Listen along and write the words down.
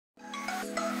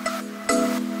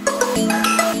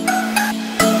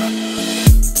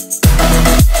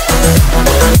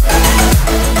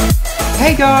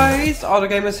guys,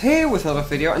 AutoGamerZ here with another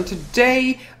video, and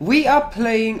today we are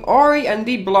playing Ori and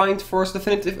the Blind Forest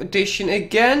Definitive Edition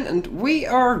again, and we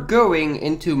are going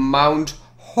into Mount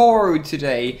Horu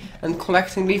today and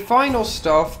collecting the final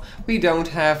stuff we don't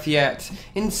have yet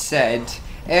in said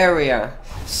area.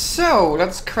 So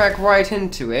let's crack right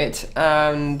into it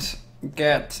and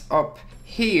get up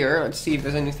here. Let's see if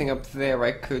there's anything up there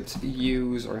I could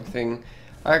use or anything.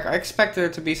 I expect there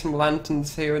to be some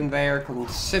lanterns here and there,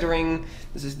 considering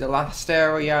this is the last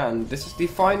area and this is the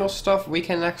final stuff we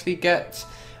can actually get.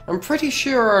 I'm pretty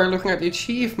sure, looking at the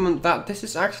achievement, that this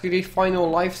is actually the final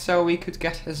life cell we could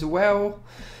get as well.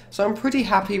 So I'm pretty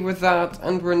happy with that,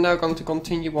 and we're now going to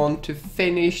continue on to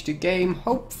finish the game,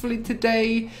 hopefully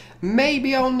today.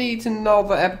 Maybe I'll need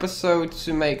another episode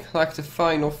to make like the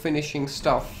final finishing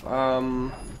stuff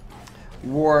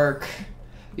work.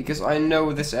 Because I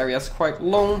know this area is quite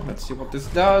long. Let's see what this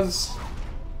does.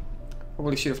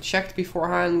 Probably should have checked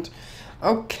beforehand.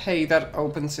 Okay, that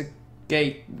opens a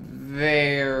gate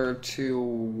there to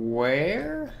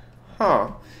where?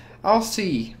 Huh. I'll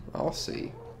see. I'll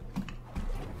see.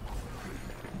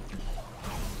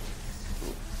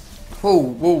 Whoa,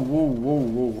 whoa, whoa, whoa,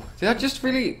 whoa. Did I just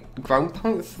really ground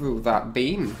pound through that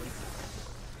beam?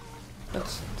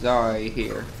 Let's die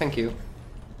here. Thank you.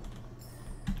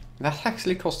 That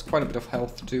actually costs quite a bit of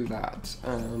health to do that.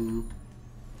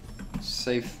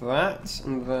 Save that,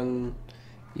 and then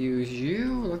use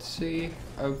you. Let's see.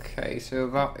 Okay, so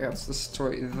that's the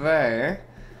story there.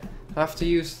 I have to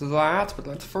use that, but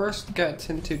let's first get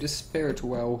into the spirit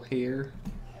well here.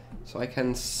 So I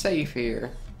can save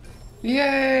here.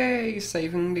 Yay!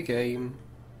 Saving the game.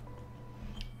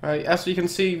 Right, as you can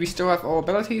see, we still have all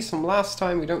abilities from last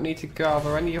time. We don't need to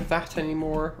gather any of that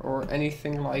anymore, or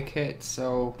anything like it,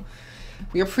 so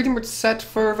we are pretty much set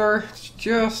further. It's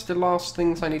just the last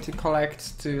things I need to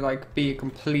collect to like be a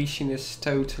completionist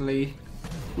totally.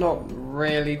 Not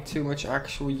really too much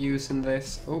actual use in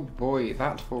this. Oh boy,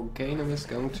 that volcano is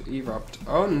going to erupt.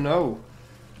 Oh no!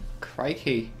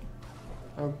 Crikey.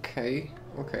 Okay,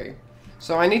 okay.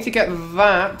 So I need to get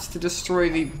that to destroy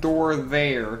the door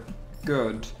there.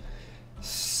 Good.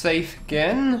 Save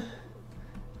again.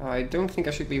 I don't think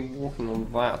I should be walking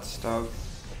on that stuff.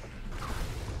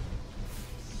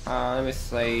 Let me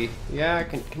say, yeah,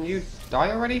 can you die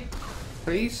already?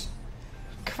 Please?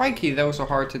 Crikey, those are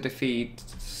hard to defeat.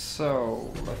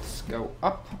 So, let's go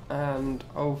up and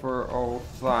over all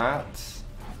that.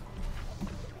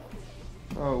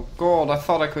 Oh god, I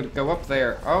thought I could go up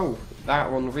there. Oh,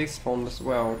 that one respawned as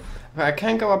well. Okay, I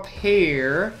can go up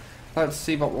here. Let's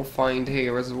see what we'll find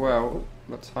here as well.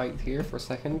 Let's hide here for a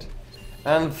second.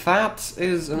 And that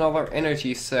is another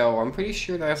energy cell. I'm pretty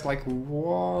sure there's like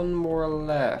one more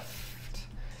left.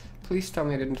 Please tell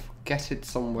me I didn't forget it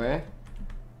somewhere.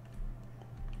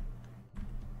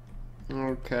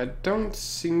 Okay, I don't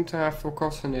seem to have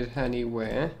forgotten it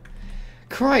anywhere.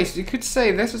 Christ, you could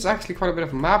say this is actually quite a bit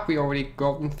of map we already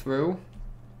gotten through.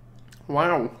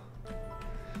 Wow.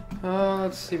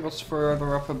 Let's see what's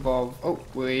further up above. Oh,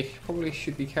 we probably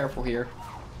should be careful here.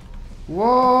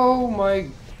 Whoa, my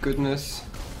goodness.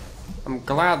 I'm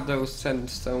glad those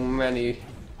sent so many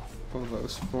of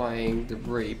those flying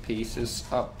debris pieces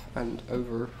up and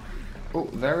over. Oh,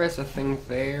 there is a thing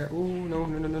there. Oh, no,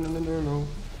 no, no, no, no, no, no.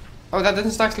 Oh, that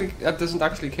doesn't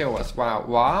actually kill us. Wow,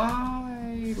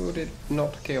 why would it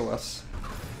not kill us?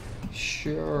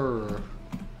 Sure.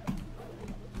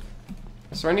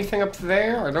 Is there anything up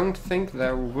there? I don't think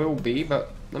there will be,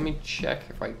 but let me check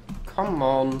if I... Come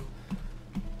on.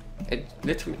 It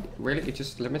literally... Really? It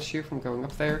just limits you from going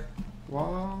up there?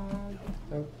 What?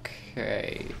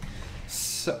 Okay.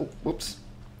 So... Whoops.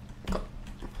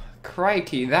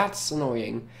 Crikey, that's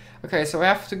annoying. Okay, so I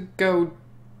have to go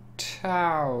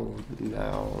down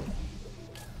now.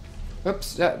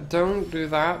 Oops, don't do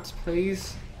that,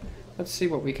 please. Let's see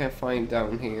what we can find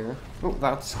down here. Oh,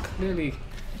 that's clearly...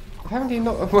 Apparently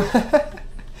not.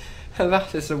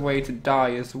 That is a way to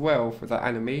die as well for that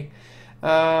enemy.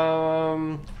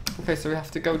 Okay, so we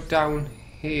have to go down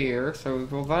here. So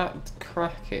will that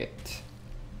crack it?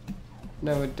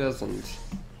 No, it doesn't.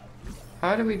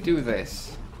 How do we do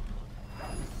this?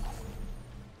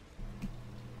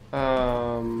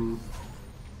 I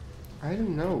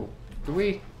don't know. Do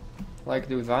we like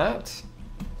do that?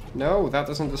 No, that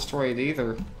doesn't destroy it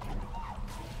either.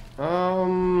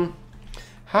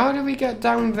 How do we get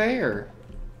down there?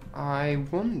 I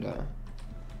wonder.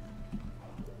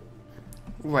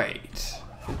 Wait.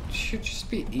 It should just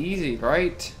be easy,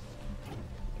 right?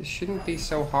 This shouldn't be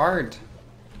so hard.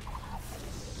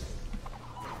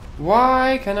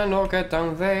 Why can I not get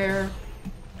down there?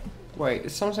 Wait,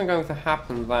 is something going to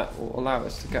happen that will allow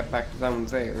us to get back down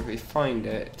there if we find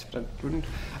it? But I wouldn't...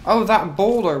 Oh, that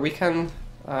boulder! We can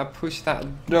push that...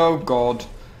 Oh god.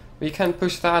 We can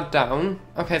push that down.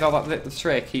 Okay, that did the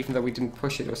trick, even though we didn't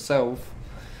push it ourselves.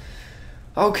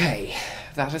 Okay,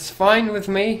 that is fine with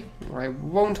me. I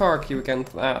won't argue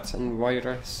against that, and why did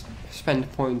I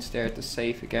spend points there to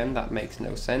save again? That makes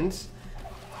no sense.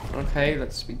 Okay,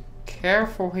 let's be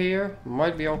careful here.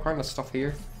 Might be all kind of stuff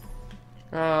here.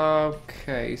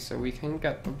 Okay, so we can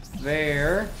get up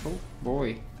there. Oh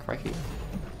boy, crikey.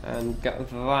 And get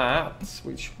that,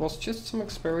 which was just some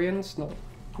experience, not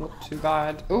too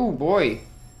bad. Oh boy!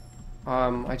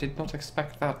 I did not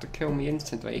expect that to kill me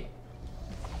instantly.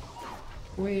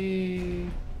 Whee!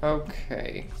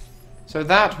 Okay. So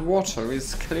that water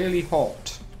is clearly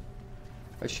hot.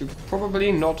 I should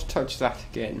probably not touch that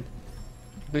again.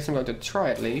 At least I'm going to try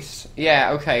at least.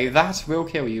 Yeah, okay, that will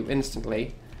kill you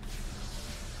instantly.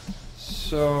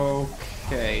 So,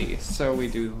 okay, so we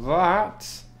do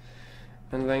that.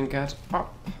 And then get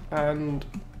up and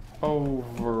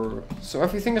over. So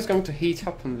everything is going to heat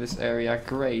up in this area.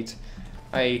 Great.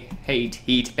 I hate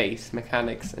heat-based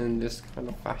mechanics in this kind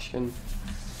of fashion.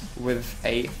 With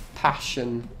a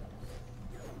passion.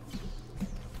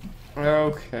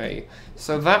 Okay,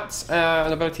 so that's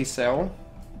an ability cell.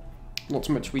 Not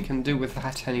much we can do with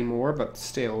that anymore, but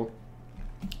still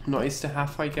nice to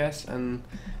have, I guess. And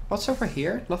what's over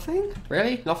here? Nothing?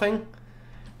 Really? Nothing?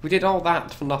 We did all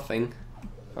that for nothing.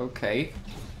 Okay,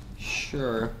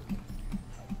 sure.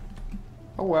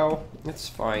 Oh well, it's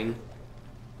fine.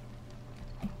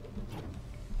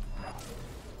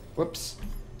 Whoops,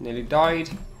 nearly died.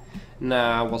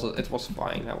 Nah, it was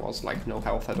fine. I was like no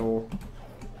health at all.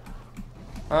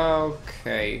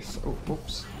 Okay, so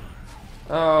oops.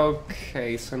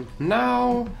 Okay, so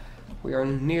now we are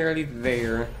nearly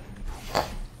there.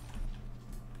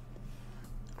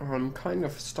 I'm kind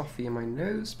of stuffy in my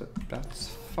nose, but that's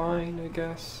fine, I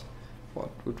guess. What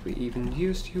would we even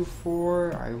use you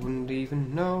for? I wouldn't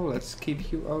even know. Let's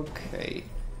keep you okay.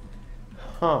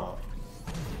 Huh.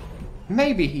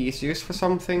 Maybe he is used for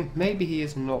something, maybe he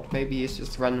is not, maybe he is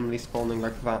just randomly spawning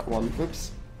like that one.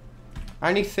 Oops.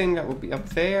 Anything that would be up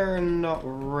there? Not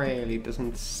really,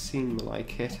 doesn't seem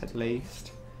like it at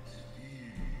least.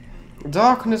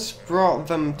 Darkness brought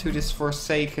them to this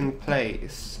forsaken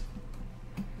place.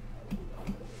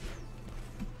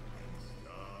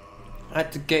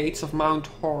 At the gates of Mount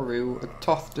Horu, a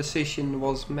tough decision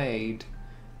was made.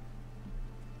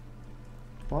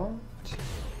 What?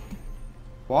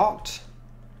 What?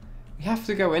 We have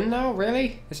to go in now?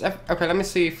 Really? Okay, let me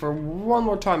see for one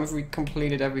more time if we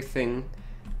completed everything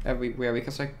everywhere,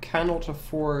 because I cannot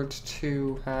afford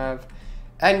to have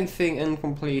anything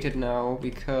incompleted now,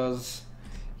 because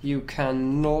you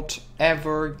cannot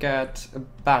ever get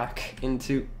back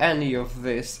into any of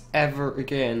this ever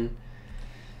again.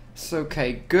 So,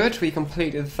 okay, good, we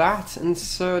completed that.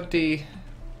 Insert the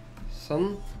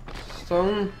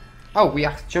sunstone. Oh, we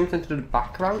actually jumped into the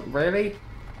background? Really?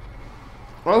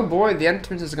 Oh boy, the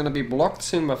entrance is gonna be blocked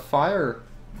soon by fire.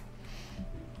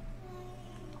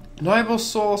 Noble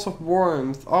source of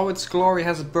warmth. Oh, its glory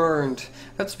has burned.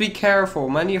 Let's be careful.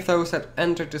 Many of those that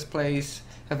entered this place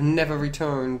have never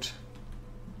returned.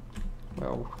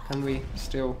 Well, can we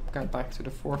still get back to the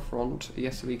forefront?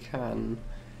 Yes, we can.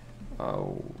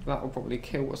 Oh, that will probably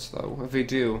kill us though, if we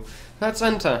do. Let's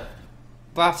enter.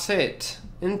 That's it.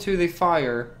 Into the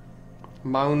fire.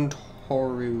 Mount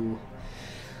Horu.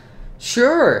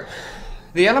 Sure.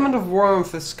 The element of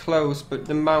warmth is close, but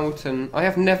the mountain... I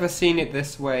have never seen it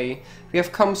this way. We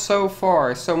have come so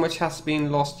far, so much has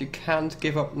been lost. You can't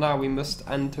give up now, we must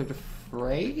enter the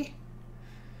fray?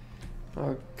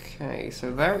 Okay,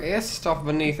 so there is stuff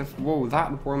beneath of... Whoa,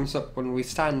 that warms up when we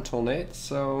stand on it,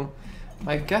 so...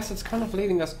 I guess it's kind of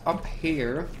leading us up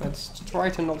here. Let's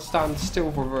try to not stand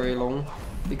still for very long,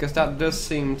 because that does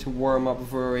seem to warm up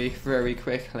very, very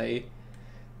quickly.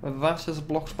 But that is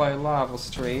blocked by a lava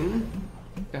stream.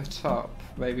 Get up.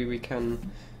 Maybe we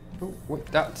can... Oh, wait,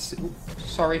 that's... Ooh,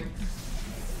 sorry.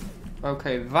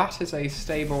 Okay, that is a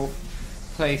stable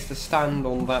place to stand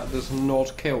on that does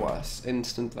not kill us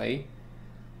instantly.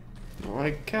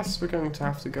 I guess we're going to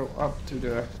have to go up to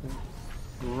the...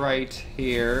 right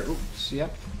here. Oops,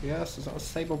 yep. Yes, is that a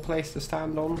stable place to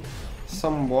stand on?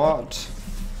 Somewhat.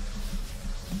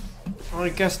 I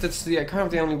guess that's the kind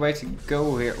of the only way to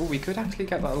go here. Oh, we could actually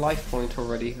get that life point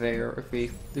already there if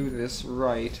we do this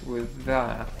right with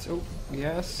that. Oh,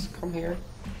 yes, come here.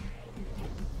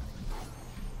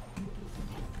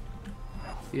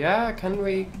 Yeah, can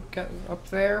we get up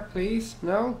there, please?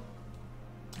 No?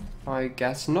 I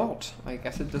guess not. I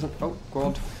guess it doesn't... Oh,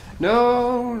 God.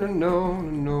 No, no, no,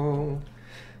 no, no.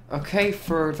 Okay,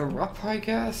 further up, I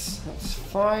guess. That's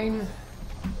fine.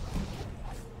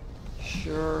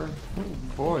 Sure. Oh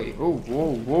boy. Oh,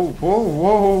 whoa, whoa, whoa,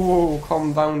 whoa, whoa.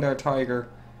 Calm down there, tiger.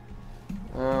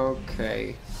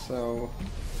 Okay, so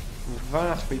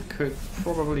that we could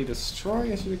probably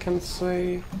destroy, as we can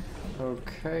say.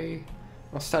 Okay.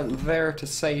 I'll stand there to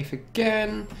save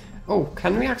again. Oh,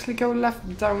 can we actually go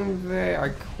left down there? I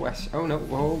question. Oh no,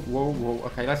 whoa, whoa, whoa.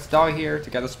 Okay, let's die here to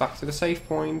get us back to the save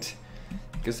point.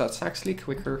 Because that's actually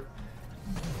quicker.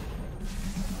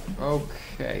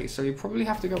 Okay, so you probably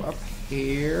have to go up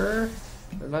here.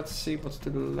 Let's see what's to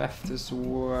the left as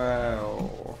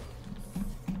well.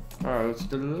 Oh, to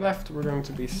the left we're going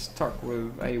to be stuck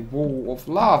with a wall of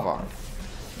lava.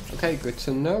 Okay, good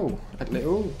to know.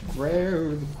 Oh,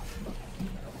 rare.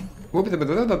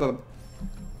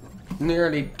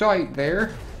 Nearly died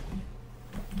there.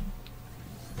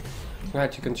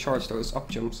 Glad you can charge those up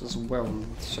jumps as well in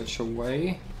such a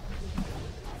way.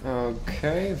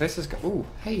 Okay, this is. Oh,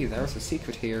 hey, there's a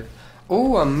secret here.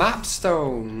 Oh, a map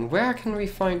stone. Where can we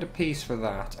find a piece for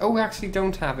that? Oh, we actually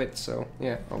don't have it, so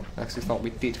yeah. Oh, I actually thought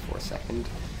we did for a second.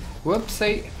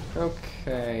 Whoopsie.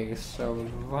 Okay, so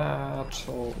that.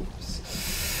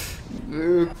 Oops.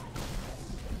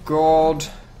 God,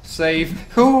 save.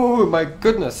 Oh my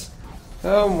goodness.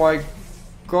 Oh my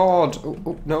God.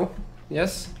 Oh, no.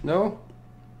 Yes? No?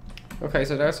 Okay,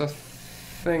 so there's a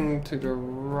thing to the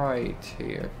right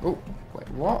here. Oh, wait,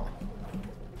 what?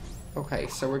 Okay,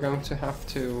 so we're going to have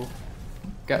to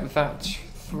get that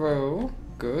through.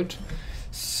 Good.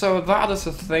 So that is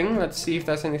a thing. Let's see if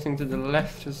there's anything to the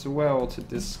left as well to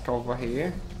discover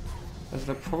here. As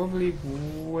there probably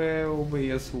will be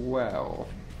as well.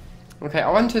 Okay,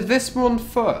 I'll enter this one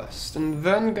first, and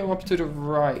then go up to the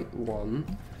right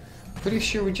one. Pretty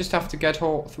sure we just have to get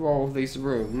through all of these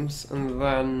rooms, and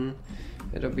then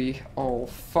it'll be all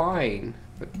fine.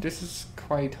 But this is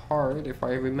quite hard, if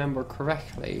I remember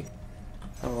correctly.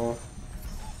 Oh.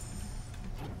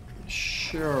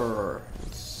 Sure.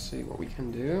 Let's see what we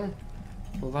can do.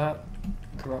 Will that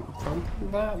pump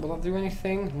that? Will that do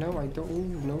anything? No, I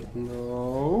don't. No,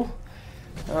 no.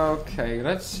 Okay,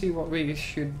 let's see what we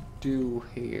should do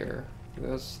here.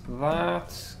 Does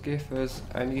that give us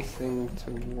anything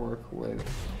to work with?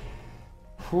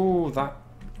 Ooh, that...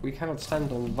 we cannot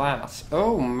stand on that.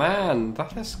 Oh man,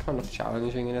 that is kind of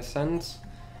challenging in a sense.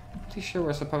 Pretty sure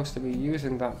we're supposed to be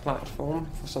using that platform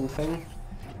for something.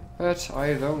 But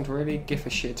I don't really give a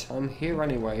shit. I'm here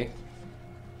anyway.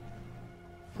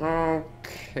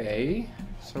 Okay,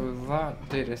 so that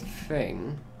did a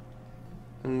thing.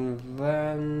 And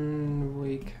then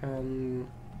we can...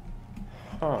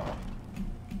 huh.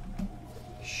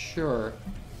 Sure.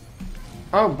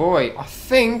 Oh boy, I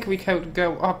think we could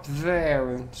go up there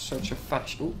in such a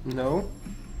fashion. Ooh, no.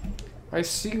 I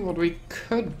see what we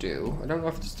could do. I don't know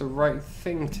if it's the right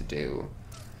thing to do.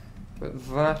 But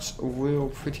that will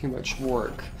pretty much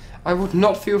work. I would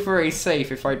not feel very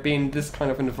safe if I'd been in this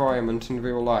kind of environment in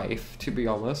real life, to be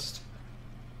honest.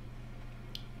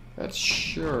 But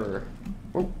sure.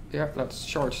 Oh, yeah, let's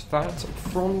charge that up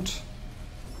front.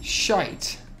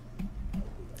 Shite.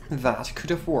 That could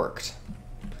have worked.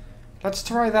 Let's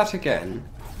try that again.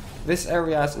 This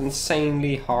area is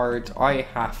insanely hard. I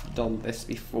have done this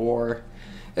before.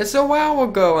 It's a while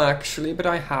ago actually, but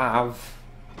I have.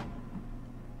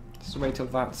 Let's wait till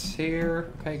that's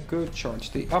here. Okay, good.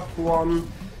 Charge the up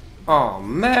one. Oh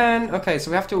man. Okay,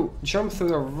 so we have to jump through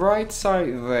the right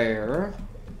side there.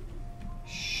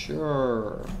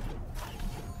 Sure.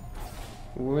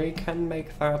 We can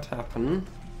make that happen.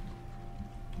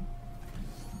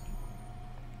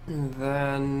 And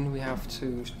then we have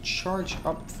to charge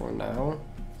up for now.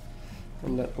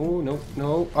 And then, oh, no,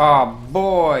 no. Ah,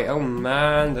 boy. Oh,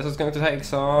 man. This is going to take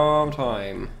some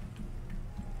time.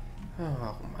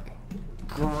 Oh, my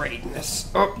greatness.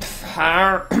 Oh,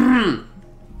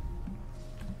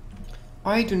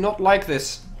 I do not like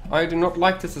this. I do not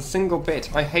like this a single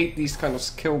bit. I hate these kind of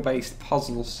skill-based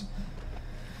puzzles.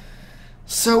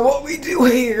 So what we do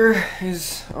here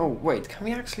is... oh, wait, can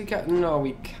we actually get... no,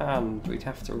 we can. We'd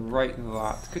have to write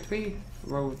that. Could we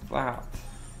throw that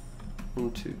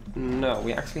into... no,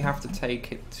 we actually have to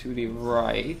take it to the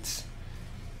right.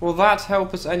 Will that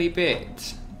help us any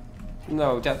bit?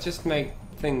 No, that just made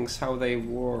things how they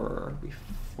were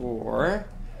before.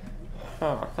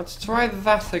 Huh, let's try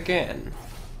that again.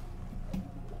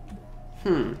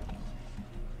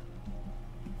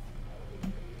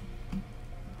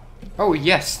 Oh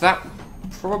yes, that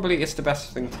probably is the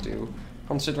best thing to do.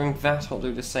 Considering that'll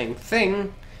do the same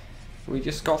thing, we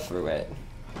just got through it.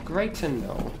 Great to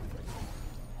know.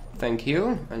 Thank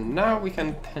you. And now we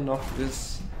can pin off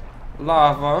this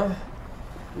lava.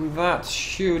 That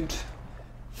should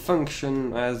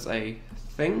function as a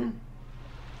thing.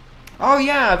 Oh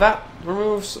yeah, that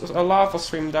removes a lava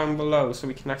stream down below, so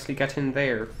we can actually get in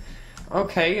there.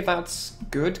 Okay, that's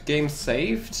good. Game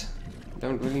saved.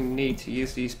 Don't really need to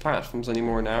use these platforms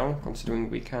anymore now, considering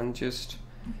we can just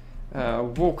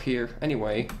walk here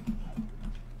anyway.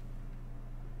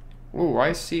 Oh,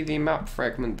 I see the map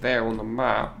fragment there on the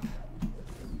map.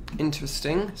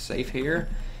 Interesting. Save here.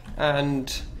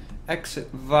 And exit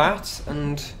that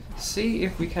and see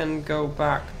if we can go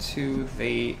back to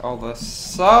the other.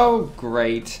 So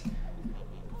great.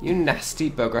 You nasty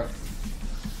bugger.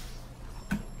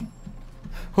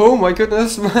 Oh my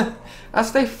goodness.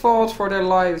 As they fought for their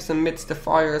lives amidst the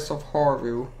fires of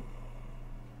Horu.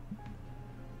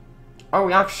 Oh,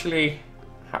 we actually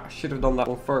should have done that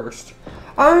one first.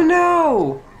 Oh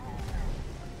no!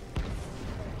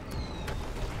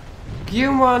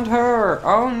 You and her!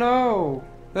 Oh no!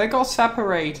 They got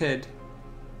separated.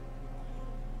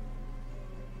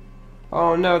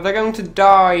 Oh no, they're going to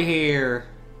die here.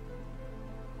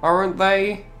 Aren't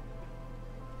they?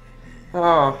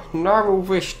 Oh, Naru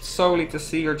wished solely to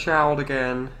see her child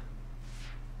again.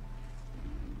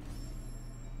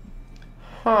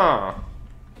 Huh.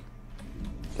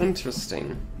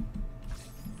 Interesting.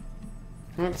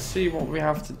 Let's see what we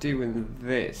have to do in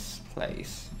this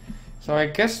place. So I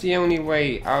guess the only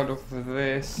way out of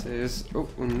this is... Oh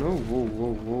no, whoa,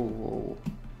 whoa, whoa,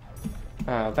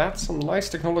 whoa. That's some nice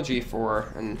technology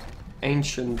for an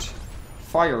ancient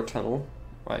fire tunnel,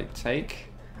 I take.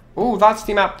 Oh, that's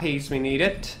the map piece we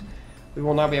needed. We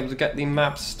will now be able to get the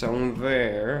map stone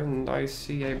there, and I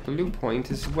see a blue point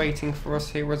is waiting for us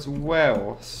here as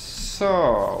well.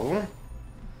 So,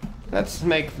 let's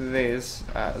make this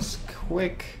as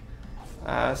quick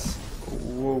as...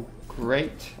 Whoa,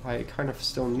 great. I kind of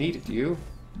still needed you.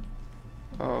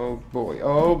 Oh boy,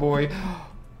 oh boy.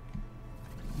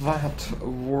 That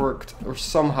worked, or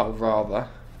somehow rather.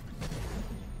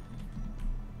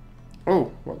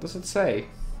 Oh, what does it say?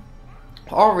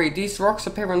 Ori, these rocks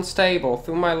appear unstable.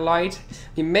 Through my light,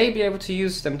 you may be able to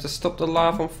use them to stop the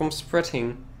lava from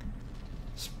spreading.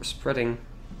 Spreading.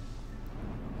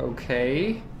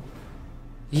 Okay.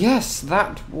 Yes,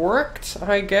 that worked,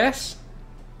 I guess.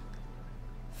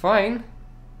 Fine.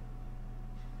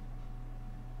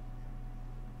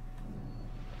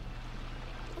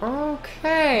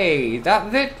 Okay,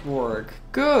 that did work.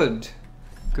 Good.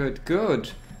 Good,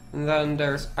 good. And then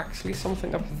there's actually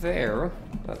something up there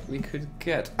that we could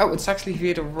get. Oh, it's actually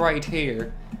here, right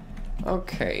here.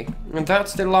 Okay, and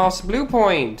that's the last blue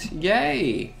point.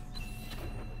 Yay!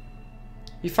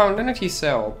 You found energy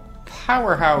cell.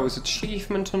 Powerhouse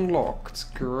achievement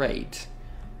unlocked. Great.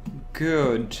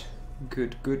 Good.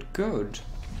 Good, good, good.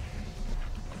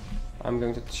 I'm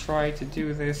going to try to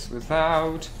do this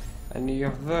without any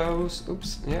of those.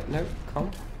 Oops. Yeah, no,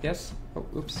 come. Yes. Oh,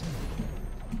 oops.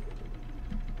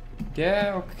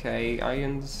 Yeah, okay, I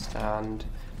understand.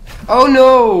 Oh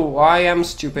no! I am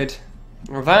stupid.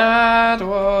 That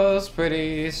was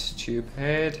pretty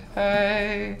stupid,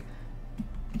 hey,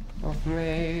 of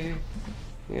me.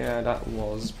 Yeah, that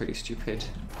was pretty stupid.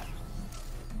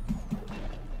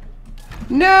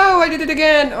 No! I did it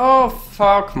again! Oh,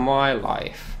 fuck my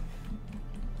life.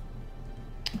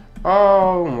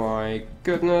 Oh my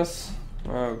goodness.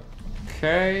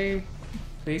 Okay.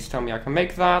 Please tell me I can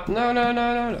make that. No, no,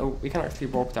 no, no, no. Oh, we can actually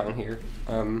walk down here.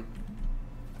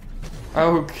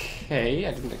 Okay,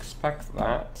 I didn't expect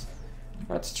that.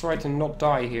 Let's try to not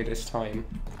die here this time.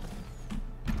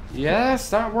 Yes,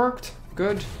 that worked.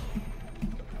 Good.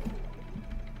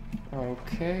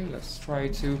 Okay, let's try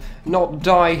to not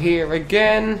die here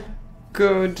again.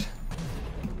 Good.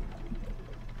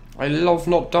 I love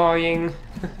not dying.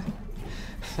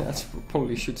 That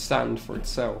probably should stand for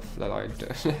itself, that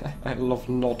I love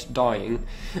not dying.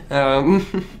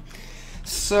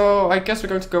 So I guess we're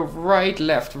going to go right,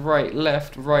 left, right,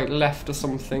 left, right, left or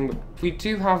something. But we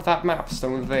do have that map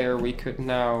stone there. We could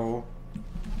now...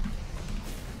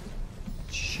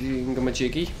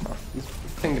 Thingamajiggy.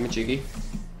 Thingamajiggy.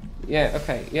 Yeah,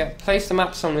 okay, yeah. Place the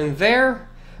map stone in there.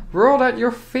 Roll at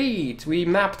your feet. We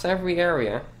mapped every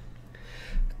area.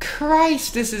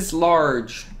 Christ, this is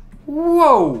large.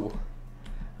 Whoa!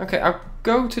 Okay, I'll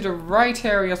go to the right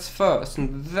areas first,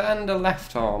 and then the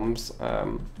left arms.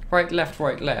 Right, left,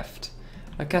 right, left.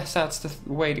 I guess that's the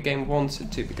way the game wants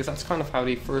it to, because that's kind of how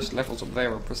the first levels up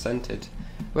there are presented.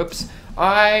 Whoops.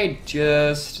 I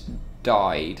just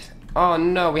died. Oh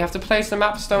no, we have to place the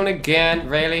map stone again?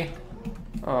 Really?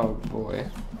 Oh boy.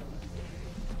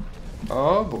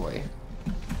 Oh boy.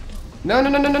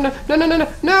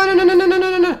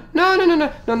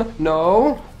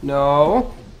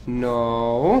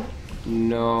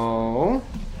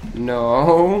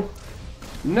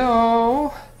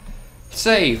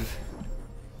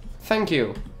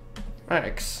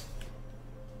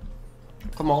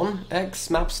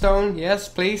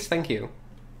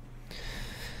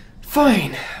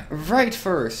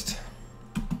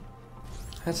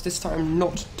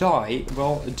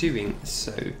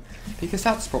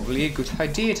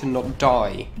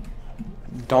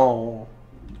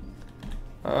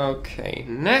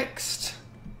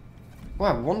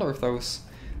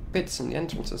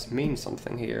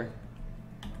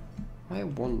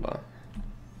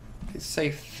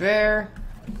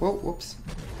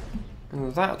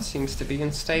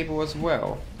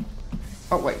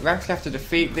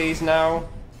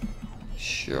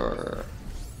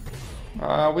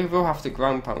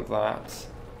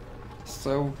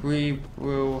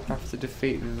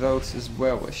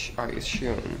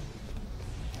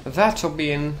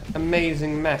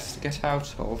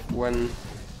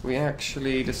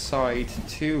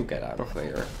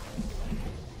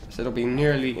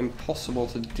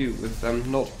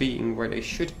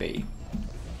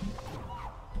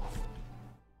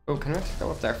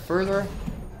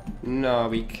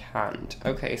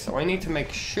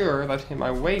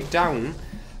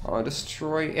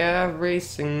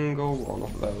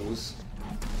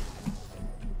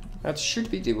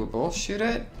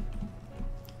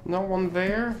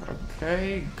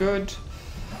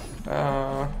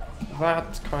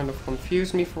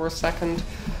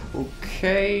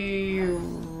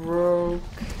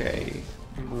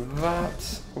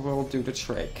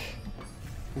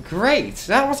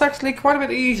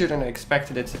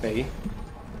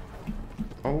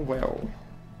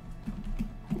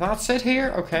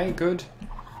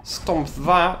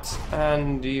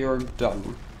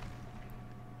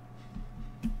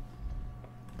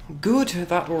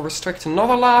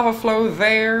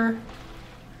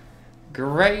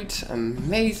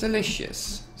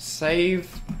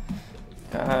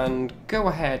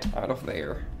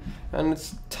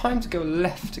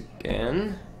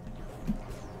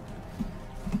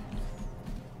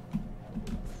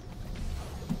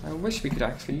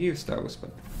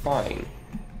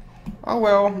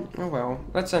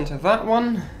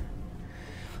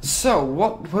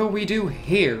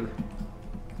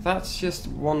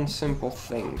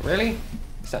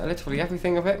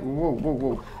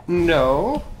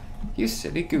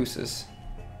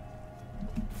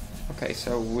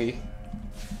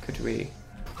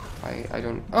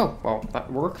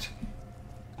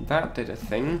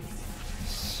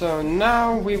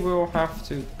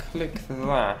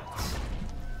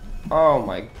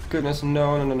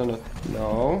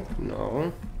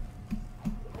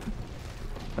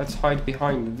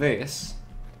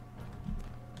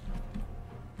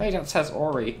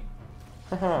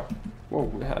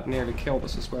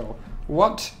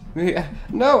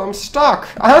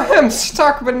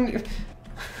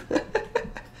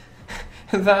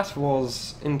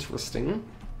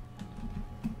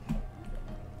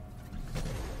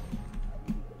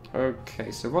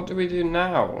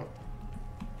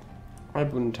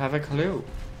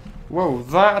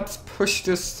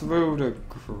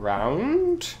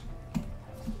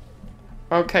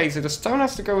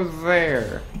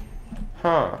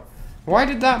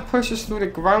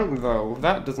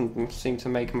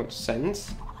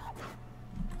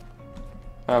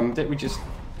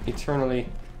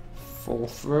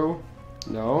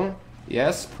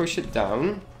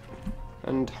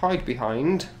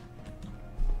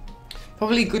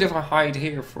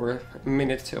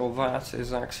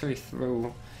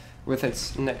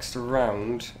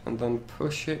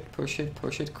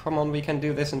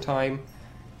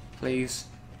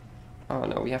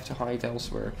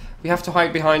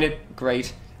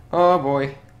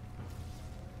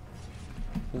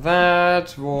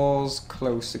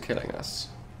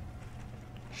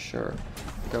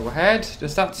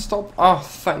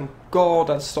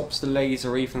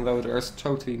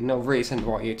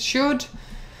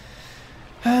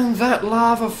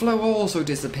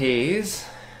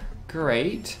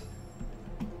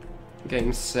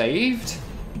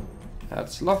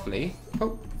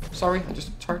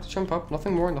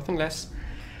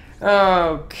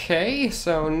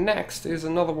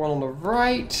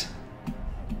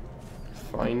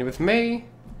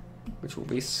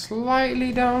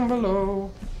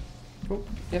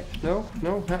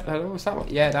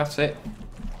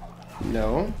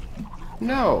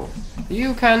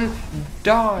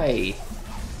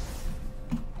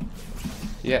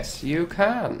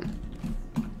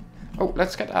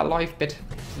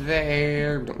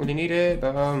 there. We don't really need it,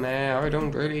 but oh man, I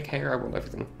don't really care. I want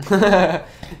everything.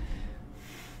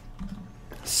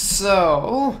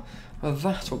 So, well,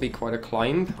 that will be quite a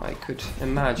climb, I could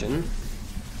imagine.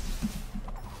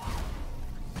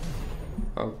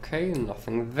 Okay,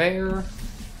 nothing there.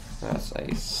 That's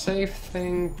a safe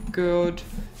thing. Good.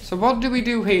 So what do we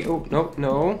do here? Oh, no,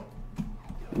 no.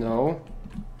 No.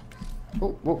 Oh,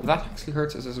 whoa, that actually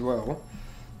hurts us as well.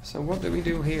 So what do we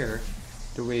do here?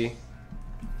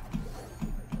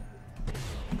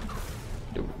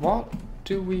 What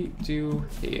do we do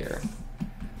here?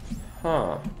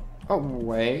 Huh. Oh,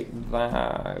 wait.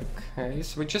 Okay,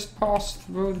 so we just passed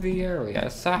through the area.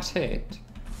 Is that it?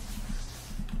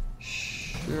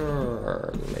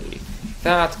 Surely.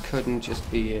 That couldn't just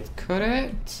be it, could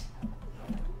it?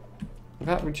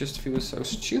 That would just feel so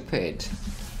stupid.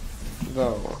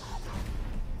 Though.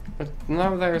 But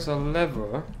now there's a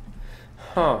lever.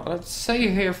 Huh. Let's stay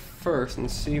here first and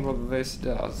see what this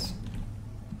does.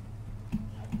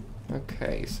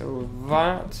 Okay, so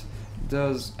that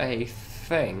does a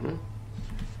thing.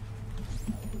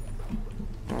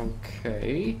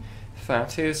 Okay.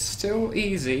 That is still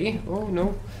easy. Oh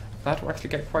no. That will actually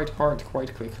get quite hard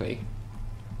quite quickly.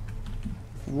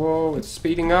 Whoa, it's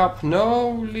speeding up.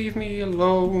 No, leave me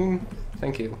alone.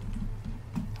 Thank you.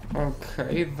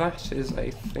 Okay, that is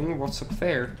a thing. What's up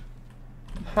there?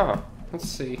 Huh, let's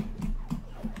see.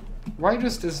 Why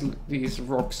does these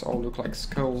rocks all look like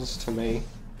skulls to me?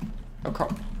 Oh,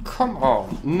 come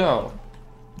on, no.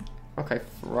 Okay,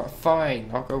 fine,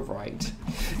 I'll go right.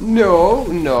 No,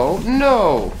 no,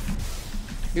 no!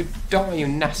 You die, you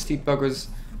nasty buggers.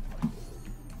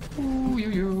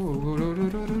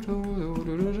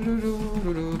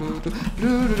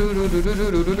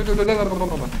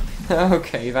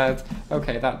 Okay,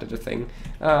 that did a thing.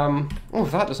 Oh,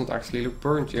 that doesn't actually look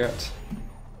burnt yet.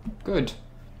 Good.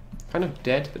 Kind of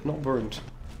dead, but not burnt.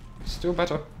 Still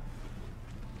better.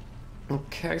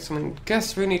 Okay, so I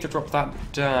guess we need to drop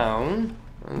that down,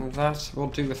 and that will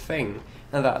do a thing.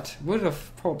 And that would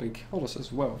have probably killed us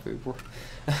as well if we were...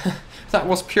 That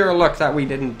was pure luck that we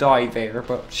didn't die there,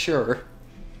 but sure.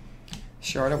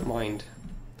 Sure, I don't mind.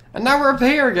 And now we're up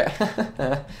here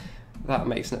again! That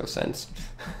makes no sense.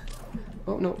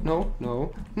 Oh, no, no,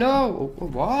 no, no! Oh,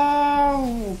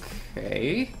 wow!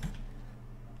 Okay.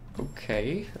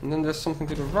 Okay, and then there's something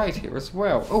to the right here as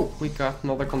well. Oh, we got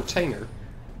another container.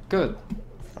 Good.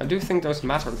 I do think those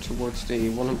matter towards the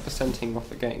 100%ing of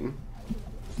the game.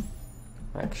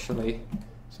 Actually.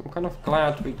 So I'm kind of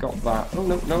glad we got that. Oh,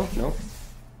 no, no, no.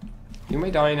 You may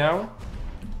die now.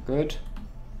 Good.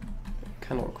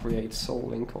 Cannot create soul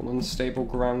link on unstable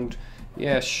ground.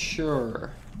 Yeah,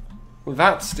 sure. Well,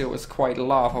 that still is quite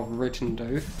lava written,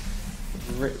 though.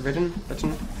 Written?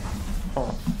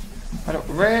 Oh. I don't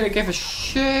really give a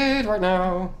shit right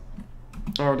now.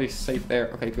 Already safe there.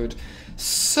 Okay, good.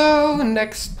 So,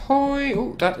 next point.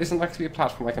 Oh, that isn't actually a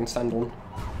platform I can stand on.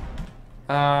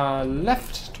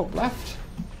 Left, top left.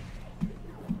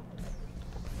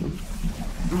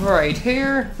 Right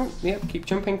here. Oh, yep, keep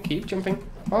jumping, keep jumping.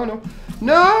 Oh no.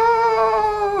 No!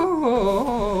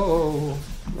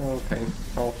 Okay,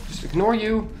 I'll just ignore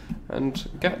you and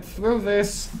get through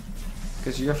this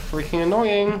because you're freaking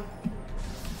annoying.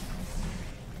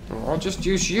 I'll just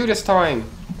use you this time.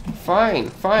 Fine,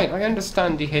 fine, I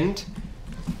understand the hint.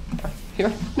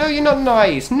 No, you're not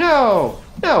nice. No,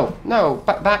 no, no.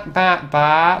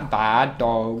 Bad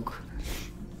dog.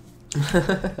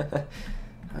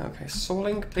 Okay, soul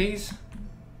link, please.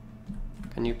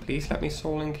 Can you please let me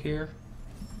soul link here?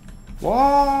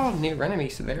 Whoa, near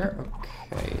enemies there.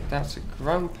 Okay, that's a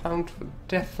ground pound for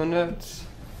definite.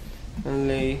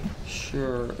 Only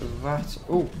sure that's...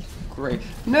 Oh, great.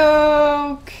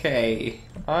 No, okay,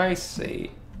 I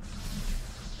see.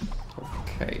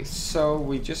 Okay, so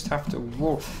we just have to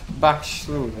bash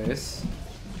through this.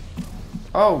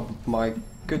 Oh my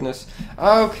goodness.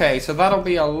 Okay, so that'll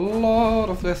be a lot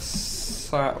of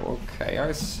this. Okay,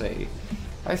 I see.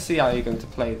 I see how you're going to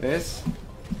play this.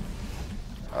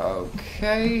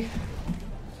 Okay.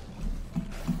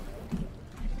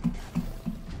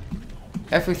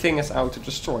 Everything is out to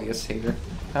destroy us here.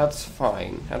 That's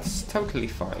fine. That's totally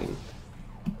fine.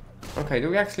 Okay, do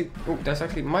we actually... Oh, there's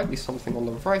actually might be something on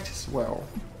the right as well.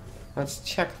 Let's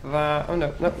check that. Oh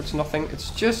no, no, it's nothing.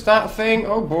 It's just that thing.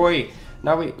 Oh boy.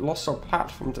 Now we lost our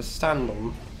platform to stand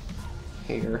on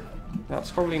here.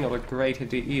 That's probably not a great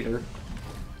idea either.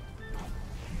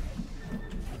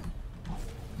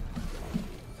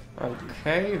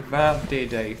 Okay, that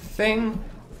did a thing.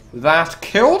 That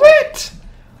killed it?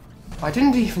 I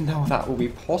didn't even know that would be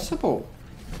possible.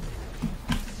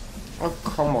 Oh,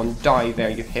 come on, die there,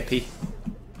 you hippie.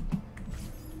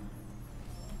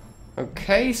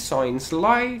 Okay, science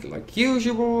light, like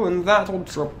usual, and that'll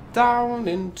drop down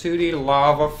into the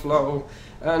lava flow,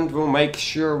 and we'll make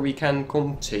sure we can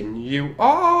continue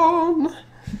on.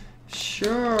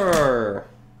 Sure.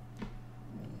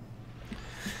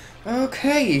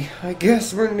 Okay, I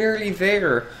guess we're nearly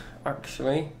there,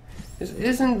 actually. This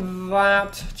isn't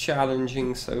that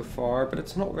challenging so far, but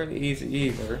it's not really easy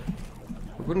either.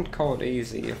 I wouldn't call it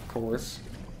easy, of course.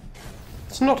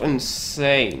 It's not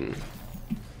insane.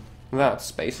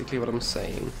 That's basically what I'm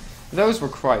saying. Those were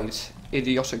quite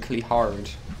idiotically hard.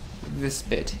 This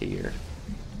bit here.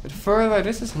 But further,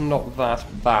 this is not that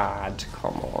bad,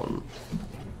 come on.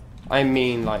 I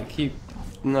mean, like,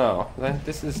 no,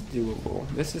 this is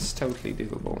doable. This is totally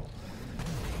doable.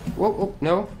 Whoa, whoa,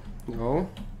 no, no.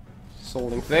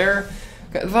 Soul there.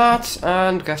 Get that,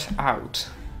 and get out.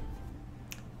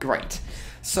 Great.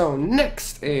 So,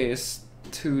 next is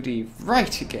to the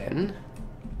right again.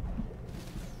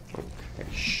 Okay,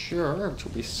 sure, which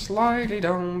will be slightly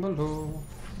down below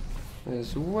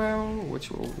as well,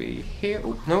 which will be here.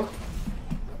 Oh, no.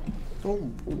 Oh,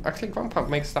 actually, Grandpa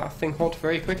makes that thing hot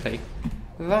very quickly.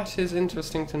 That is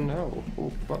interesting to know.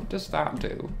 Oh, what does that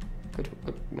do? Could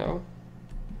no?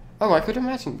 Oh, I could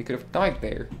imagine we could have died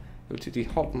there due to the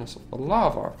hotness of the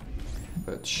lava.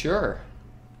 But sure.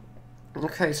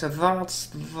 Okay, so that's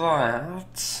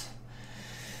that.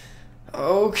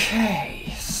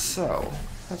 Okay, so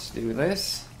let's do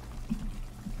this.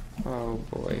 Oh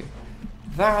boy.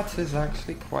 That is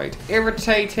actually quite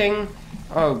irritating.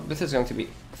 Oh, this is going to be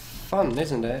fun,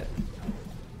 isn't it?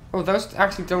 Oh, those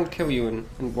actually don't kill you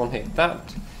in one hit.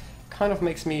 That kind of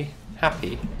makes me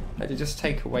happy. That you just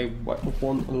take away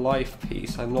one life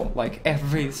piece and not like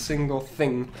every single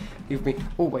thing you've been...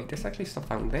 Oh wait, there's actually stuff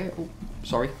down there. Oh,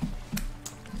 sorry.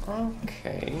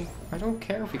 Okay, I don't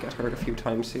care if we get hurt a few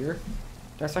times here.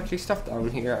 There's actually stuff down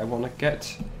here I want to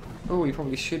get. Oh, we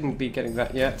probably shouldn't be getting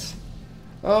that yet.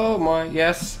 Oh my,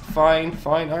 yes, fine,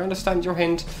 fine, I understand your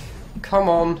hint. Come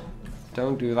on,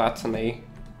 don't do that to me.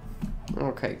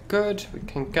 Okay, good, we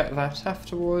can get that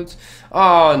afterwards.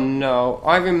 Oh no,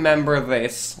 I remember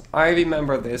this. I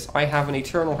remember this. I have an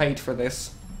eternal hate for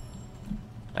this.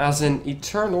 As in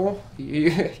eternal?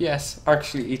 Yes,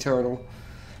 actually eternal.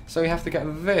 So we have to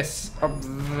get this up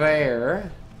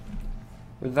there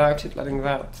without it letting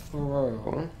that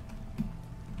throw.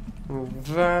 And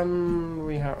then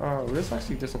we have... Oh, this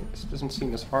actually doesn't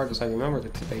seem as hard as I remembered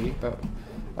it to be, but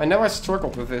I know I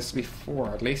struggled with this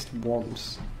before, at least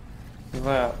once.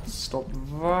 That, stop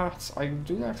that. I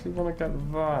do actually want to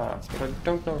get that, but I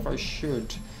don't know if I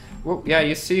should. Well, yeah,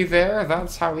 you see there?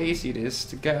 That's how easy it is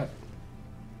to get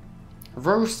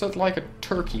roasted like a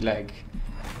turkey leg.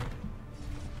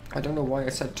 I don't know why I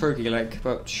said turkey leg,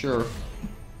 but sure.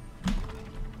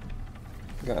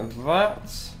 Got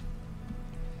that.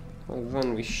 Well,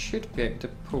 then we should be able to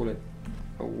pull it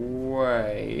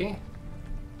away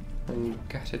and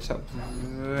get it up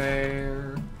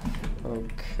there.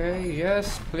 Okay,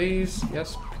 yes, please,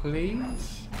 yes,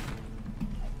 please.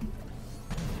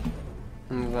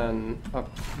 And then up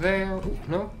there. Oh,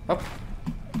 no,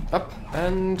 up,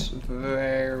 and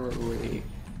there we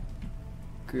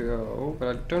go. But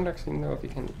I don't actually know if we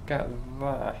can get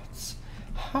that.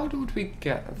 How would we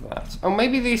get that? Oh,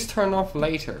 maybe these turn off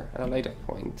later, at a later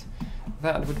point.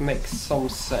 That would make some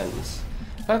sense.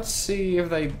 Let's see if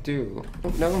they do. Oh,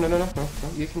 no,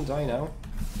 you can die now.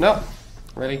 No,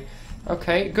 really?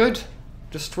 Okay, good.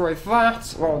 Destroy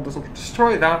that. Well, it doesn't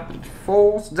destroy that, but it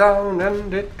falls down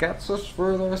and it gets us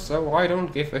further, so I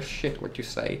don't give a shit what you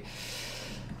say.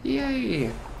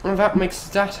 Yay. And that makes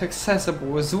that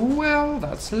accessible as well.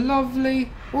 That's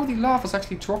lovely. Oh, the lava's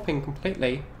actually dropping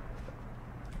completely.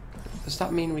 Does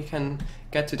that mean we can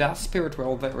get to that spirit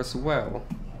world there as well?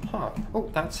 Huh.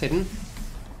 Oh, that's hidden.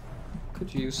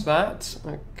 Could use that.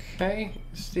 Okay.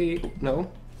 See. Oh,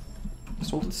 no.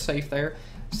 Just wanted to save there.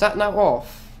 Is that now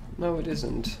off? No, it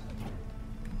isn't.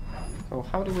 Oh,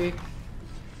 how do we...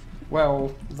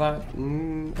 Well, that...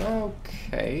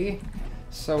 okay.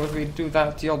 So if we do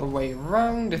that the other way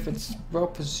around, if it's well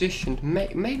positioned,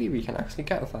 maybe we can actually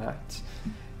get that.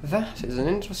 That is an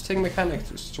interesting mechanic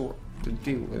to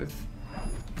deal with.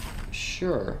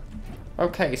 Sure.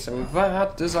 Okay, so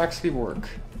that does actually work.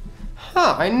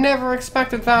 Huh, I never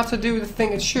expected that to do the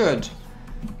thing it should.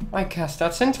 I guess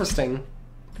that's interesting.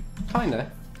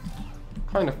 Kinda.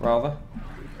 Kind of, rather.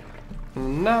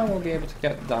 And now we'll be able to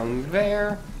get down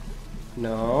there.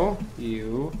 No,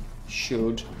 you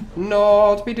should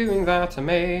not be doing that to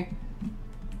me.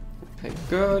 Okay,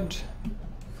 good.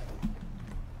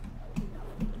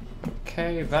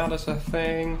 Okay, that is a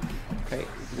thing. Okay,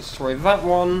 Destroy that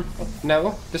one.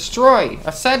 No, destroy!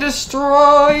 I said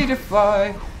destroy!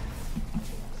 Defy!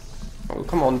 Oh,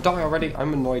 come on, die already.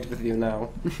 I'm annoyed with you now.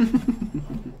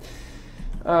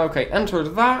 Okay, enter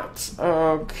that.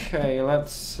 Okay,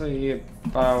 let's see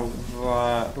about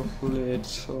that a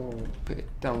little bit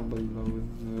down below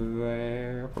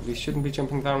there. Probably shouldn't be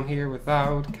jumping down here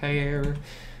without care.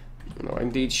 No, I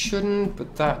indeed shouldn't,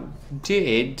 but that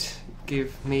did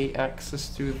give me access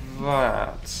to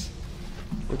that,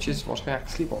 which is what I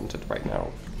actually wanted right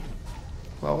now.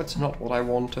 Well, it's not what I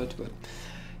wanted, but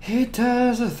it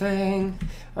does a thing.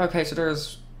 Okay, so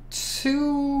there's 2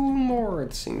 more,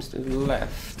 it seems to be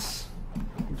left.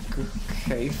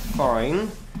 Okay,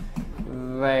 fine.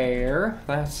 There,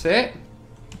 that's it.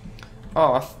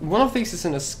 Oh, one of these is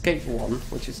an escape one,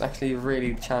 which is actually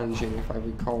really challenging if I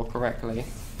recall correctly.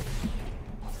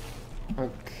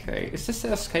 Okay, is this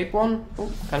the escape one? Oh,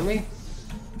 can we?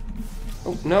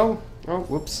 Oh, no. Oh,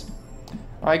 whoops.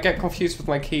 I get confused with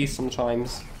my keys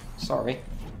sometimes. Sorry.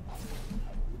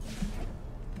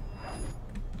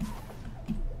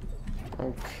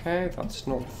 Okay, that's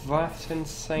not that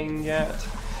insane yet.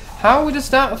 How does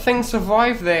that thing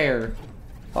survive there?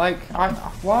 Like,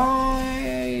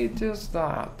 why does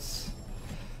that?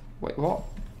 Wait, what?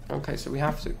 Okay, so we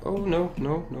have to... Oh, no,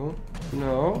 no, no, no.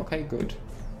 Okay, good.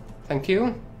 Thank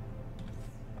you.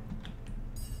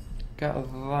 Get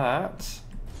that.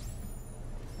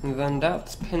 And then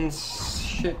that pins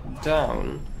shit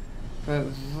down. But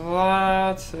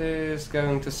that is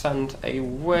going to send a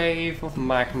wave of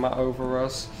magma over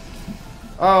us.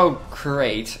 Oh,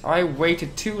 great. I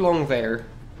waited too long there.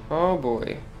 Oh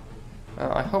boy.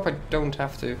 I hope I don't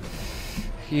have to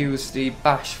use the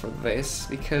bash for this,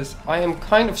 because I am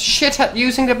kind of shit at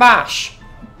using the bash.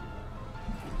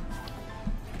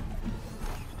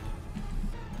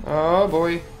 Oh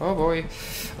boy. Oh boy.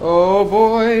 Oh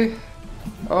boy.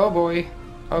 Oh boy.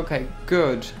 Okay,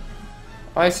 good.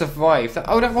 I survived.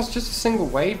 Oh, that was just a single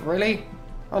wave, really?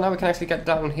 Oh, now we can actually get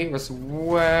down here as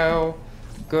well.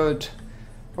 Good.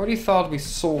 I already thought we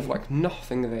solved like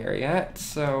nothing there yet,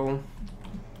 so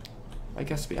I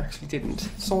guess we actually didn't.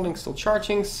 Soul still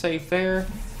charging, save there.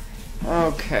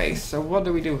 Okay, so what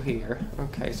do we do here?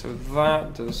 Okay, so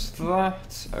that does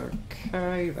that.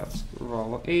 Okay, that's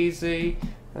rather easy.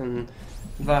 And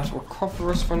that will cover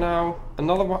us for now.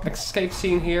 Another one, escape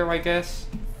scene here, I guess.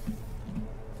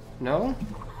 No?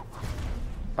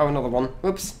 Oh, another one.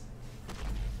 Oops.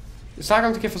 Is that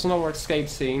going to give us another escape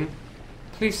scene?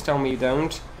 Please tell me you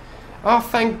don't. Oh,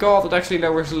 thank God it actually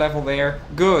lowers the level there.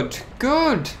 Good.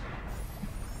 Good!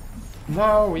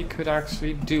 Now we could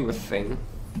actually do a thing.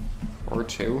 Or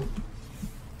two.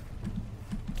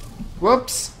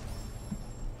 Whoops!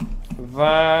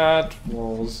 That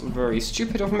was very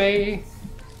stupid of me.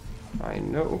 I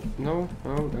know. No,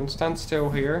 no, don't stand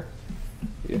still here.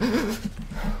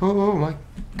 Oh my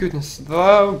goodness.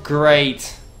 Oh,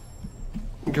 great.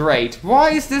 Great.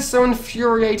 Why is this so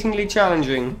infuriatingly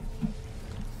challenging?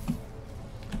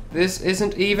 This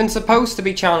isn't even supposed to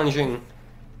be challenging.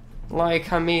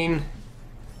 Like, I mean...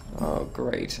 Oh,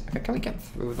 great. Okay, can we get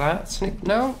through that?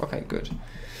 No? Okay, good.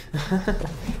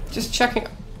 Just checking...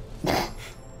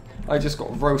 I just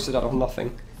got roasted out of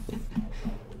nothing.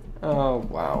 Oh,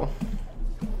 wow.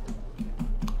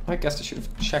 I guess I should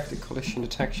have checked the collision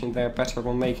detection there better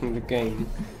while making the game.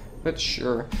 But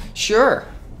sure. Sure!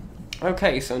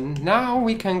 Okay, so now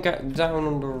we can get down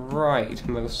on the right,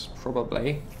 most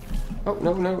probably. Oh,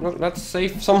 no, no, no, let's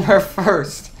save somewhere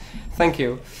first. Thank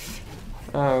you.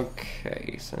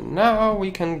 Okay, so now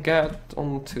we can get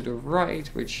onto the right,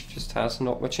 which just has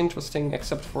not much interesting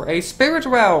except for a spirit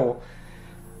well!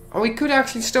 And we could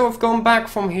actually still have gone back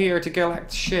from here to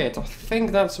collect shit. I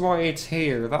think that's why it's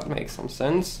here. That makes some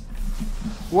sense.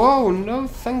 Whoa, no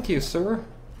thank you, sir.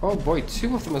 Oh boy,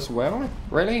 2 of them as well?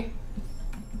 Really?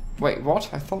 Wait,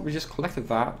 what? I thought we just collected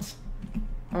that.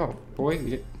 Oh boy, we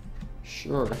did.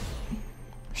 Sure.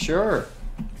 Sure.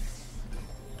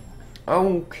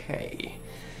 Okay.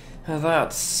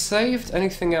 That's saved.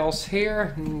 Anything else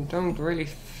here? Don't really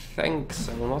think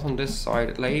so. Not on this side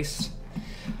at least.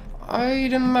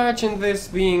 I'd imagine this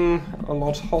being a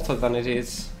lot hotter than it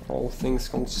is, all things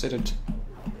considered.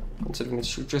 Considering it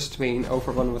should just been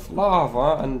overrun with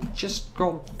lava and just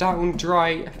got down dry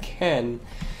again.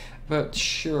 But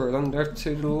sure, then there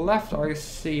to the left I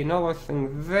see another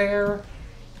thing there.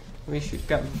 We should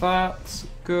get that.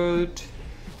 Good.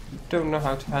 Don't know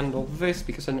how to handle this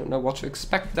because I don't know what to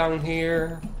expect down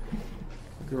here.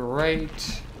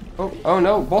 Great. Oh, oh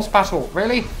no, boss battle.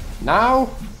 Really? Now?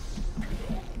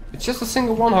 It's just a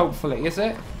single one, hopefully, is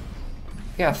it?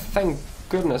 Yeah, thank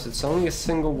goodness it's only a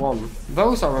single one.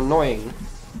 Those are annoying.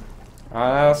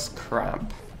 That's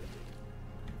crap.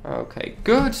 Okay,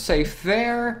 good. Safe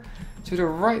there. To the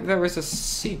right there is a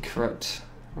secret.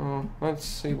 Oh, let's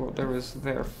see what there is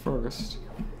there first.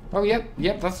 Oh, yep,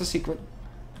 that's a secret.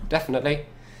 Definitely.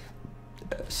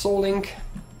 Soul Link.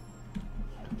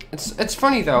 It's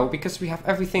funny though, because we have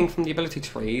everything from the ability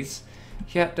trees,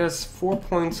 yet there's 4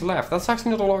 points left. That's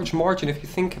actually not a large margin if you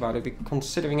think about it,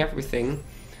 considering everything.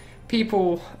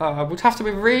 People would have to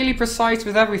be really precise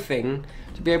with everything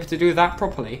to be able to do that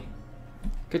properly.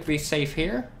 Could we save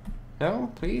here?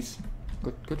 No, please?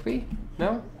 Could we?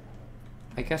 No?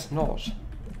 I guess not.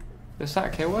 Does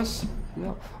that kill us?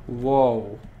 No.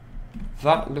 Whoa.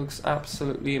 That looks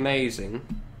absolutely amazing.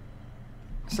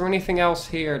 Is there anything else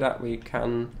here that we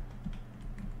can,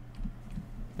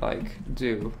 like,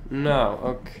 do? No.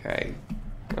 Okay.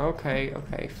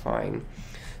 Okay, fine.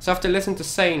 So I have to listen to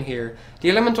Sane here. The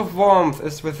element of warmth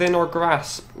is within our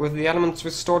grasp. With the elements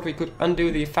restored, we could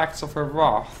undo the effects of her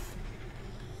wrath.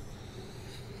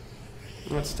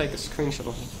 Let's take a screenshot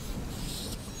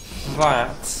of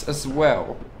that as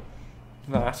well.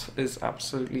 That is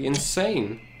absolutely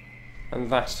insane. And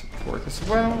that worked as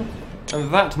well.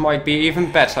 And that might be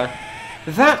even better.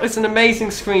 That is an amazing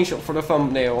screenshot for the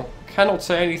thumbnail. Cannot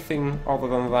say anything other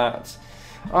than that.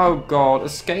 Oh god,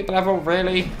 escape level,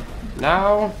 really?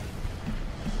 Now?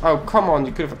 Oh, come on,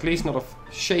 you could have at least not have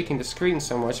shaken the screen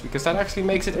so much, because that actually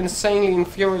makes it insanely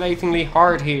infuriatingly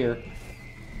hard here.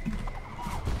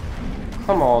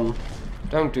 Come on,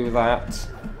 don't do that.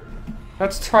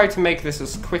 Let's try to make this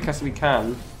as quick as we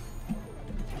can.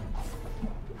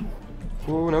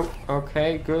 Oh no,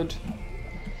 okay, good.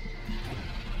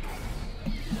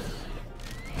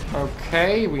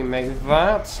 Okay, we made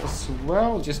that as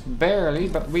well, just barely,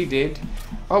 but we did.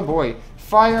 Oh boy,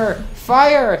 fire!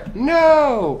 Fire!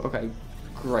 No! Okay,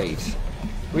 great.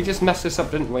 We just messed this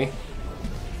up, didn't we?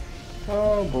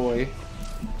 Oh boy.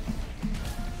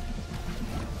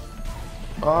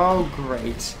 Oh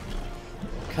great.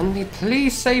 Can we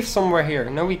please save somewhere here?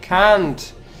 No, we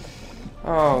can't.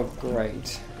 Oh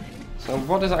great. So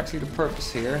what is actually the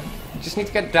purpose here? We just need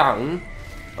to get down.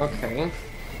 Okay.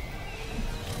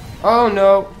 Oh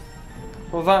no!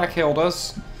 Well, that killed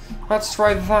us. Let's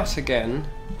try that again.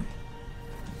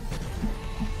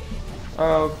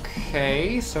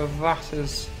 Okay, so that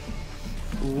is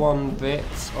one bit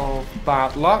of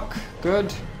bad luck.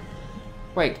 Good.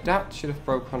 Wait, that should have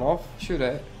broken off, should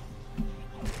it?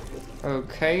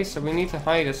 Okay, so we need to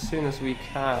hide as soon as we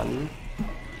can.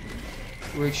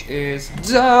 Which is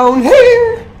down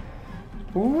here!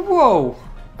 Whoa!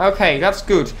 Okay, that's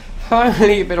good.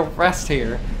 Finally a bit of rest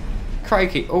here.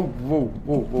 Crikey. Oh,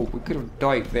 whoa. We could have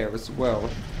died there as well.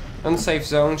 Unsafe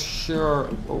zone, sure.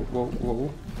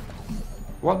 Whoa.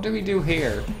 What do we do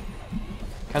here?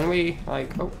 Can we,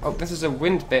 like... Oh, this is a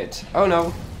wind bit. Oh,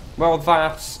 no. Well,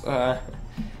 that's...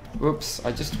 Whoops,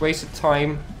 I just wasted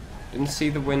time. Didn't see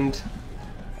the wind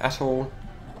at all.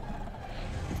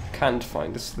 Can't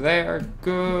find us there.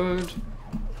 Good.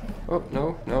 Oh,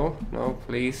 no,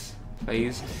 please.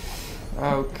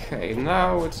 Okay,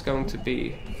 now it's going to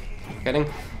be getting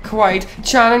quite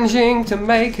challenging to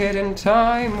make it in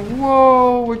time.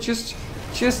 Whoa, we're just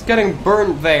getting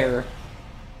burnt there.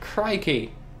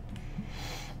 Crikey.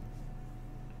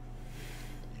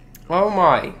 Oh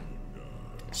my.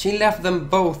 She left them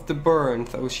both to burn,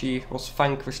 though she was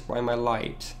vanquished by my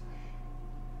light.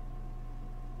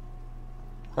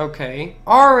 Okay.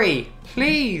 Ori,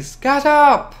 please, get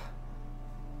up!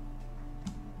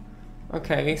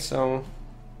 Okay, so...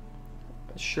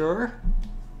 Sure.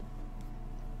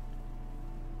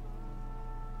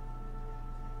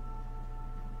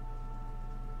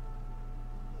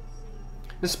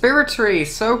 The spirit tree,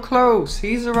 so close.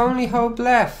 He's our only hope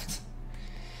left.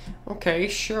 Okay,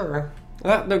 sure.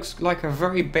 That looks like a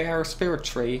very bare spirit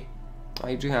tree,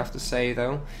 I do have to say,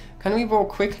 though. Can we walk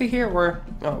quickly here, or...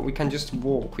 Oh, we can just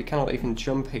walk. We cannot even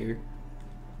jump here.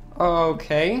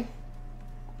 Okay.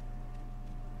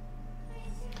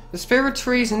 The spirit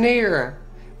tree is near.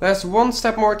 There's one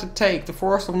step more to take. The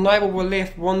forest of Nibel will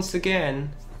lift once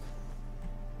again.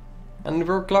 And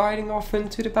we're gliding off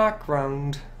into the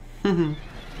background.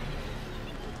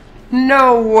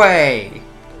 No way!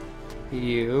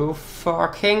 You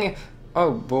fucking...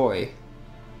 Oh boy.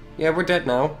 Yeah, we're dead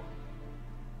now.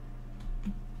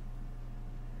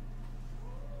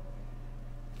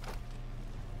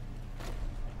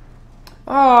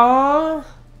 Aww.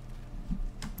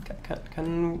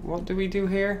 What do we do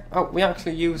here? Oh, we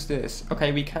actually use this.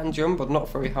 Okay, we can jump, but not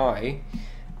very high.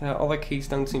 Other keys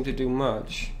don't seem to do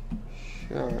much.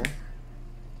 Sure.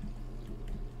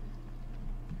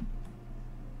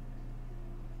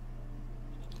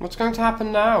 What's going to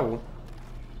happen now?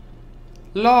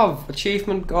 Love,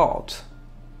 achievement God.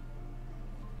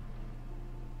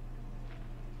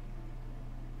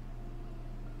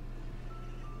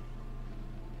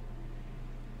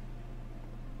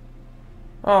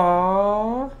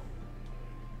 Aww.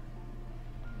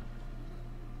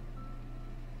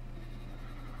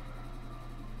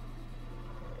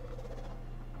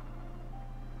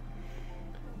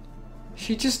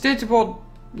 She just did what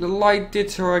the light did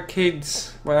to her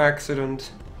kids by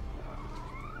accident.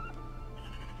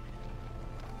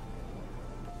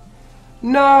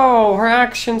 No! Her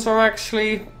actions are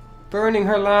actually burning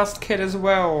her last kid as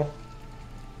well.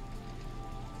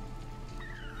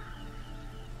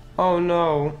 Oh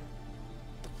no.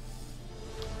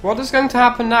 What is going to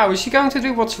happen now? Is she going to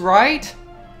do what's right?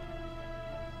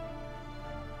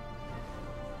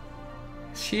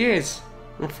 She is,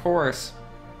 of course.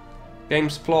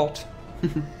 Game's plot.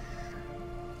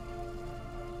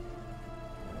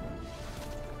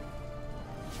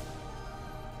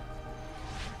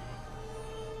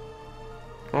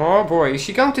 Oh boy, is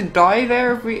she going to die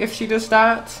there if she does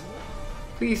that?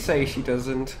 Please say she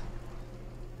doesn't.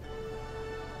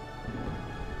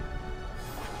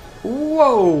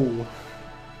 Whoa!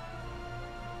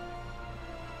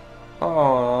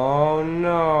 Oh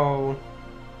no.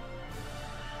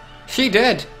 She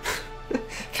did!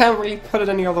 Can't really put it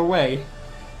any other way.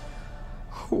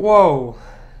 Whoa.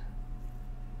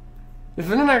 The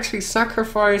villain actually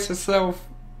sacrificed herself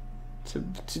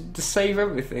to save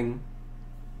everything.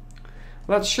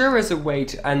 Well, that sure is a way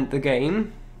to end the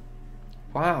game.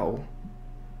 Wow.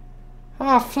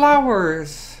 Ah,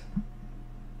 flowers!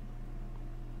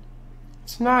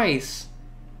 It's nice.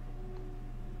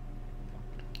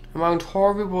 Around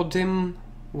Horu will dim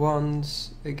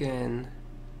once again.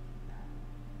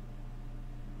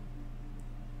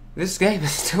 This game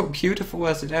is still beautiful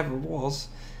as it ever was.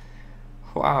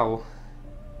 Wow.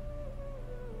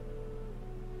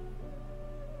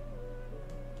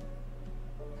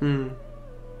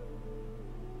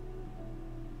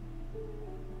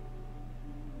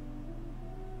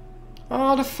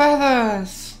 Oh, the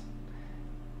feathers!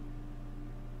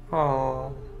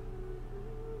 Oh.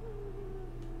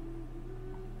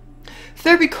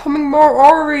 They're becoming more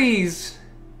Oris!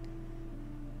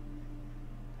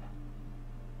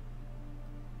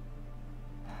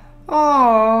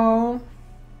 Oh.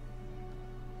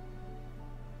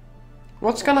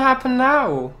 What's gonna happen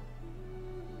now?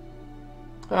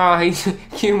 Ah,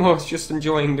 Kumo's just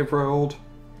enjoying the world.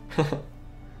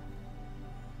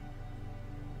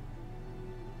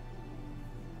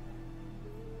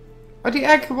 Oh, the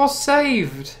egg was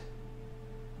saved!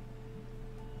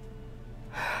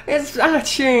 It's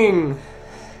hatching!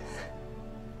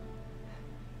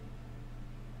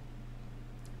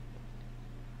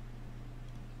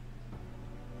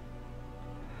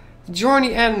 The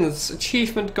journey ends.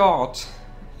 Achievement got.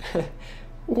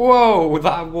 Whoa,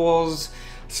 that was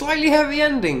slightly heavy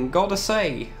ending, gotta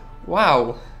say.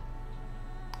 Wow.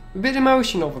 A bit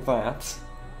emotional with that.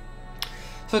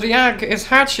 So the egg is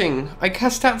hatching. I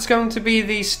guess that's going to be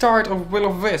the start of Will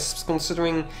of Wisps,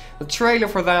 considering the trailer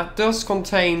for that does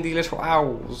contain the little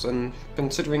owls, and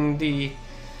considering the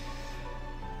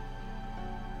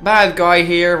bad guy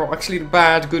here, well, actually the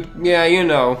bad, good, yeah, you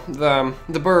know,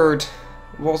 the bird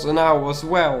was an owl as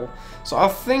well. So I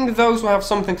think those will have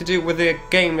something to do with the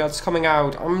game that's coming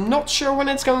out. I'm not sure when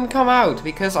it's going to come out,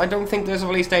 because I don't think there's a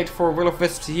release date for Will of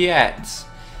Wisps yet.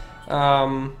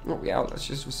 Oh yeah, let's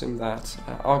just assume that.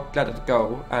 I'll let it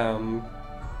go.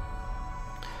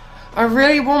 I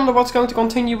really wonder what's going to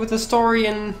continue with the story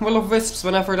in Will of Wisps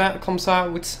whenever that comes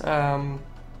out. I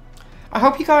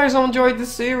hope you guys all enjoyed the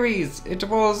series. It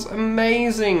was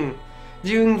amazing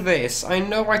doing this. I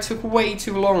know I took way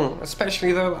too long,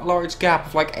 especially the large gap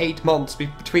of like 8 months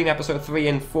between episode 3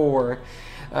 and 4.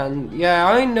 And yeah,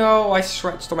 I know I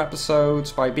stretched some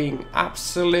episodes by being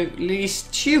absolutely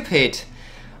stupid.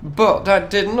 But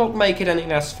that did not make it any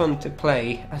less fun to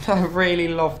play, and I really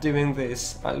love doing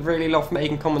this. I really love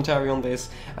making commentary on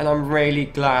this, and I'm really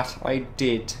glad I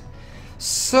did.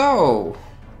 So,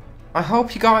 I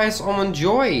hope you guys all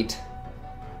enjoyed.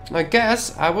 I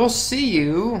guess I will see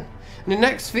you in the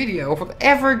next video of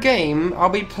whatever game I'll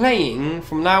be playing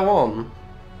from now on.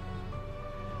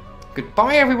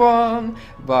 Goodbye everyone,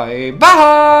 bye bye!